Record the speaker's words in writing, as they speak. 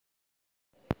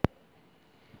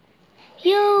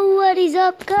Yo, what is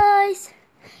up, guys?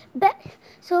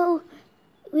 So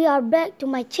we are back to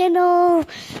my channel.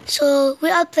 So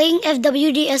we are playing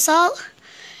Fwd Assault.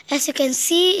 As you can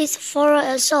see, it's Fwd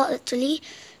Assault actually.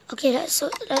 Okay, let's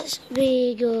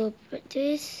we go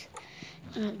practice.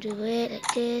 I'm gonna do it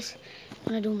like this. I'm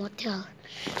gonna do motel.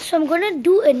 So I'm gonna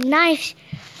do a knife.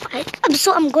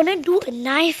 I'm gonna do a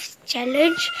knife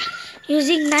challenge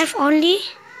using knife only.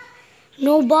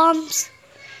 No bombs,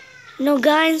 no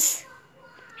guns,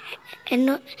 and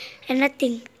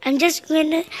nothing. I'm just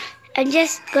gonna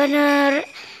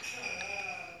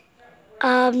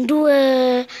do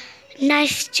a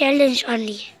knife challenge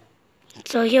only.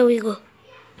 So here we go.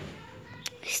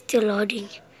 Still loading.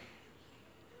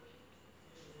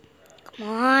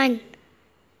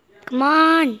 Come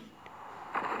on.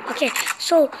 Okay,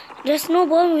 so there's no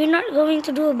bomb. We're not going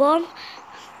to do a bomb.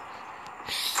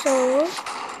 So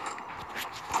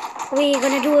we're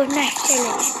gonna do a knife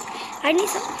challenge.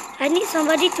 I need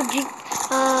somebody to bring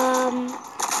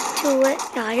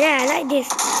yeah, I like this.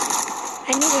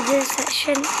 I need a this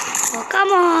section. Oh,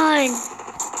 come on.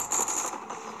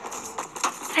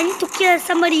 I need to kill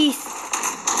somebody.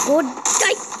 Go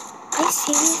die. Are you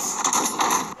serious?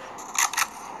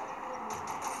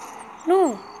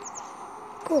 No.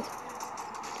 Go.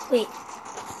 Wait.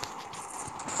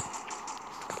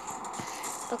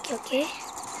 Okay.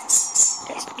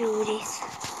 Let's do this.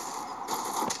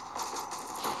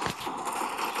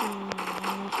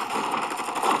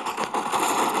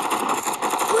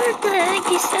 Where the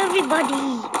heck is everybody?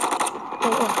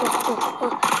 Oh.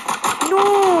 No,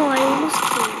 I almost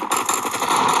killed.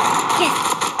 Yes.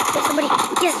 There's somebody.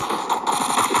 Yes.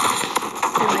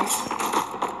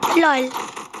 Lol.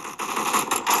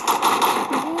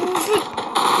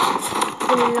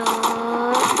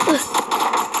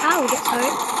 Ow, that's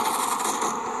hurt.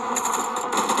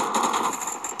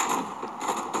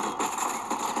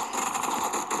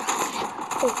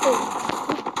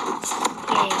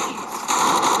 Yes.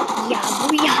 Yeah,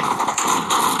 booyah.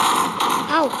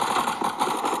 Ow.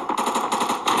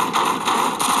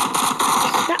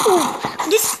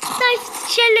 This knife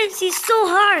challenge is so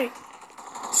hard.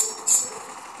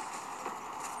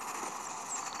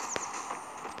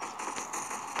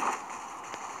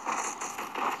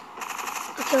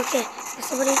 Okay. There's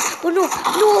somebody. Oh no.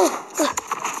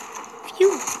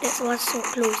 Phew, that was so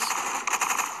close.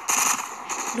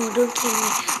 No, don't kill me.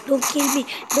 Don't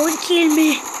kill me.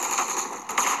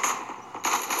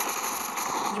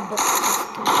 You bastard.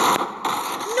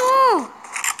 No!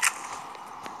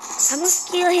 I must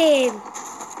kill him.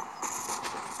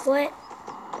 What?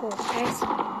 Oh, guys.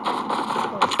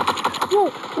 Whoa,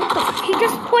 what the? He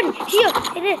just spawned here.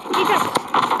 And then he died.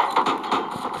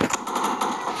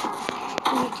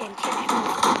 You can catch me,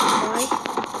 boy.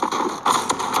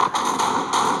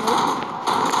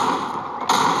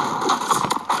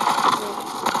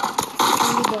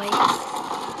 Silly boy.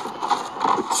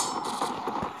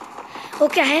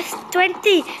 Okay, I have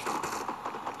 20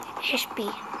 HP.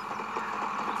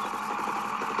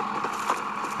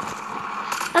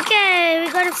 Okay,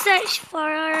 we're gonna search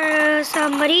for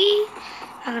somebody.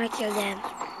 I'm gonna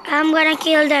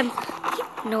kill them.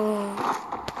 No.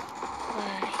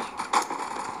 Why?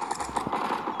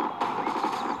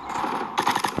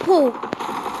 Whoa.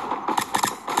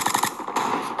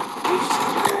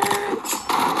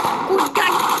 Go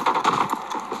die.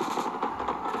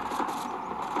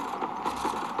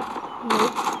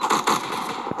 Nope.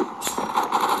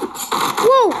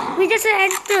 Whoa, we just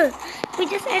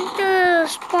enter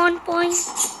spawn point.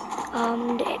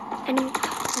 The enemy.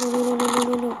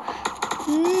 No.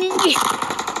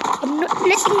 I'm not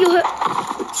letting you hurt.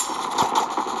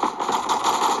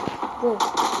 Whoa.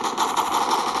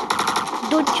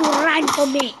 Don't you run from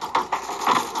me.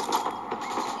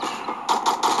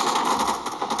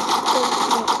 Oh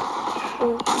no.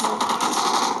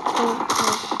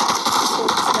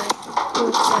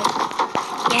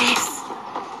 Yes.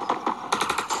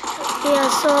 We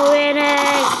are so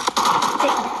winning.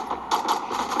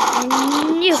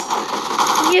 And you.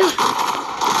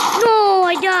 No,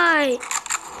 I died.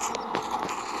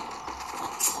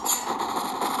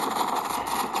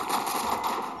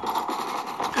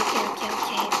 Okay.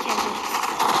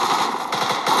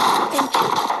 Thank you.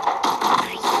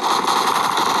 Nice.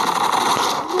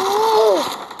 No.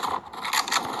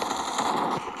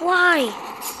 Why?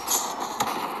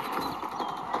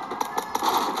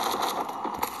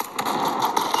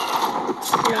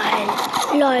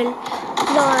 Lol.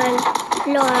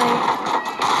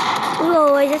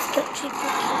 Whoa, I just got 3 people.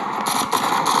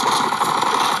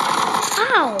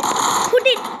 Ow! Who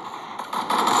did?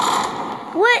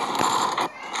 What?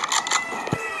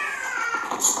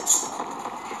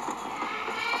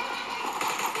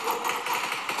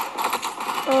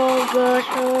 gosh,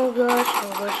 oh gosh,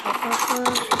 oh gosh, oh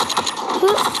gosh, oh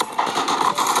gosh.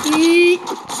 Eat.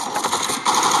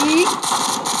 Eat.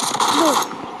 No,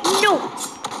 no,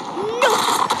 no.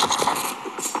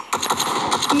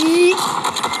 Eat.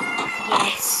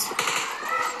 Yes.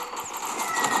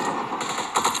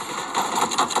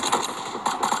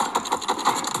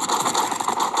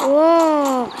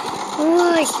 Whoa.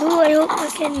 Oh, I hope I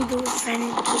can do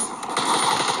pancake.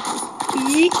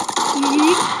 Eat.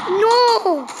 Eat.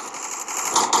 No.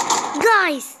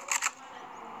 Guys.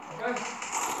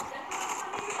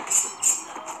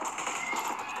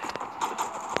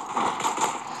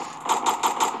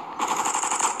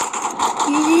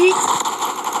 Eat.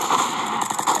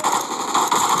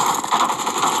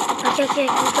 Okay, we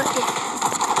got this.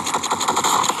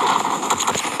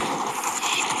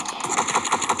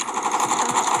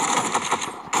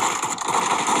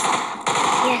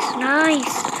 Yes,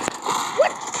 nice.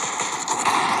 What?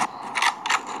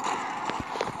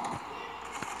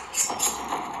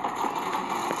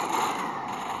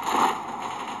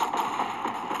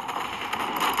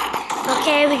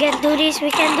 Okay, we can do this.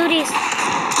 We can do this.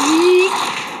 Eat.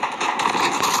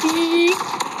 Eat.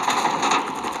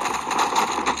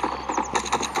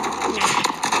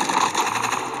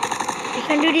 We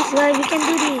can do this, guys. We can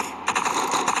do this.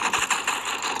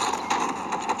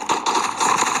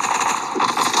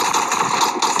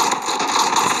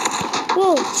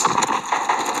 Whoa.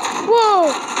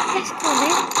 Whoa. Let's go,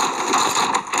 man.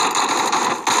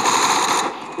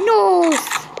 No.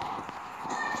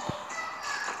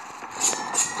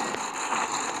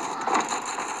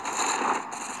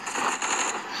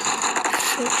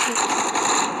 Shoot.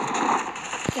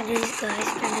 Can do this, guys.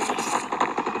 Can do this.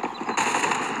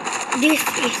 This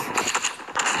is...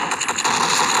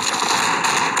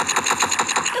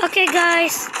 Okay,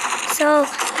 guys. So,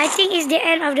 I think it's the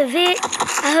end of the vid.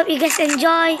 I hope you guys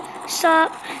enjoy.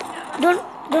 Sub.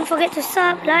 Don't forget to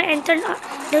sub, like, and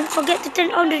don't forget to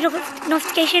turn on the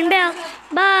notification bell.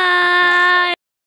 Bye.